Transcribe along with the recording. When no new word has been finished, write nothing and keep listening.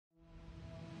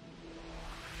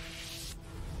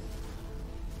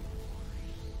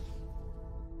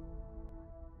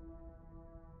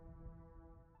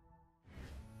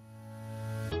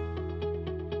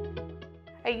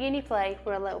At UniPlay,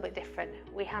 we're a little bit different.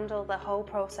 We handle the whole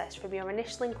process from your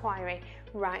initial inquiry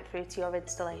right through to your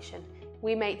installation.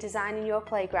 We make designing your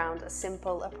playground as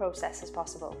simple a process as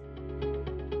possible.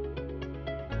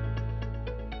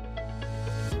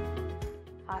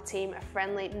 Our team are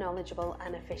friendly, knowledgeable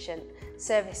and efficient.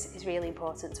 Service is really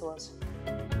important to us.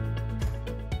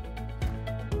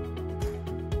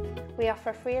 We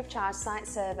offer a free of charge site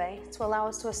survey to allow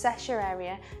us to assess your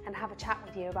area and have a chat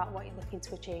with you about what you're looking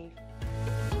to achieve.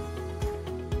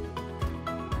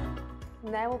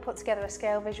 From there we'll put together a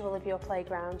scale visual of your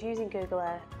playground using Google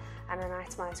Earth and an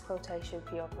itemised quotation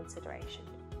for your consideration.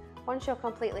 Once you're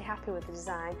completely happy with the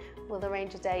design, we'll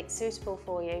arrange a date suitable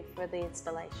for you for the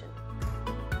installation.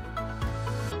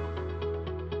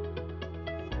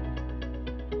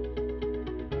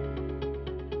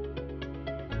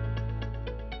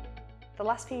 The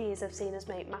last few years have seen us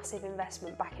make massive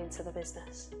investment back into the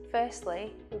business.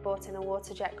 Firstly, we bought in a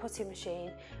water jet cutting machine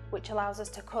which allows us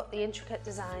to cut the intricate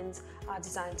designs our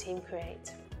design team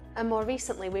create. And more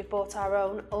recently we've bought our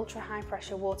own ultra high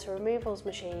pressure water removals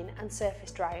machine and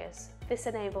surface dryers. This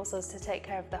enables us to take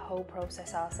care of the whole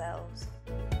process ourselves.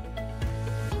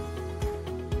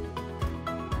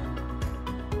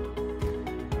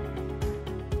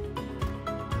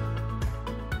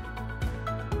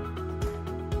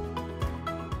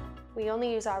 We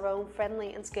only use our own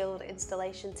friendly and skilled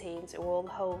installation teams who all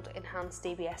hold enhanced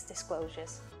DBS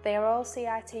disclosures. They are all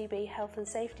CITB health and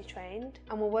safety trained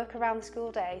and will work around the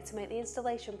school day to make the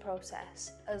installation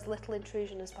process as little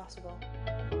intrusion as possible.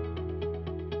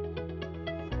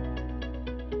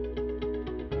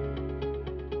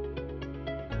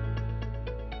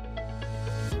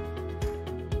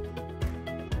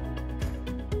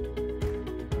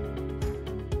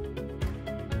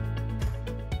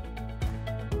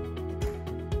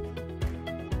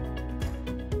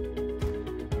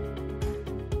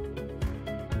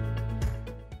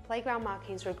 Playground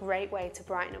markings are a great way to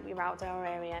brighten up your outdoor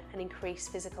area and increase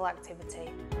physical activity.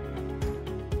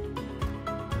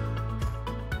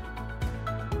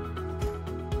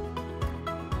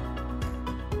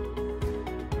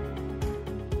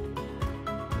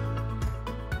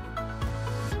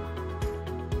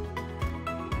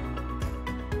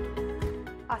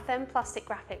 Our Thermoplastic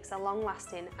graphics are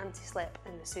long-lasting, anti-slip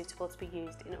and are suitable to be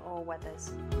used in all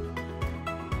weathers.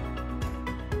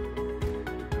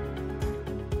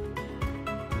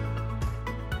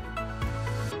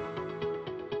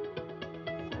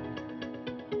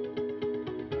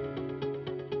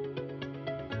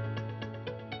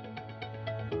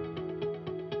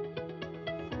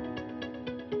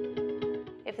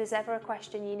 If there's ever a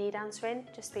question you need answering,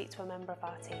 just speak to a member of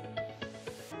our team.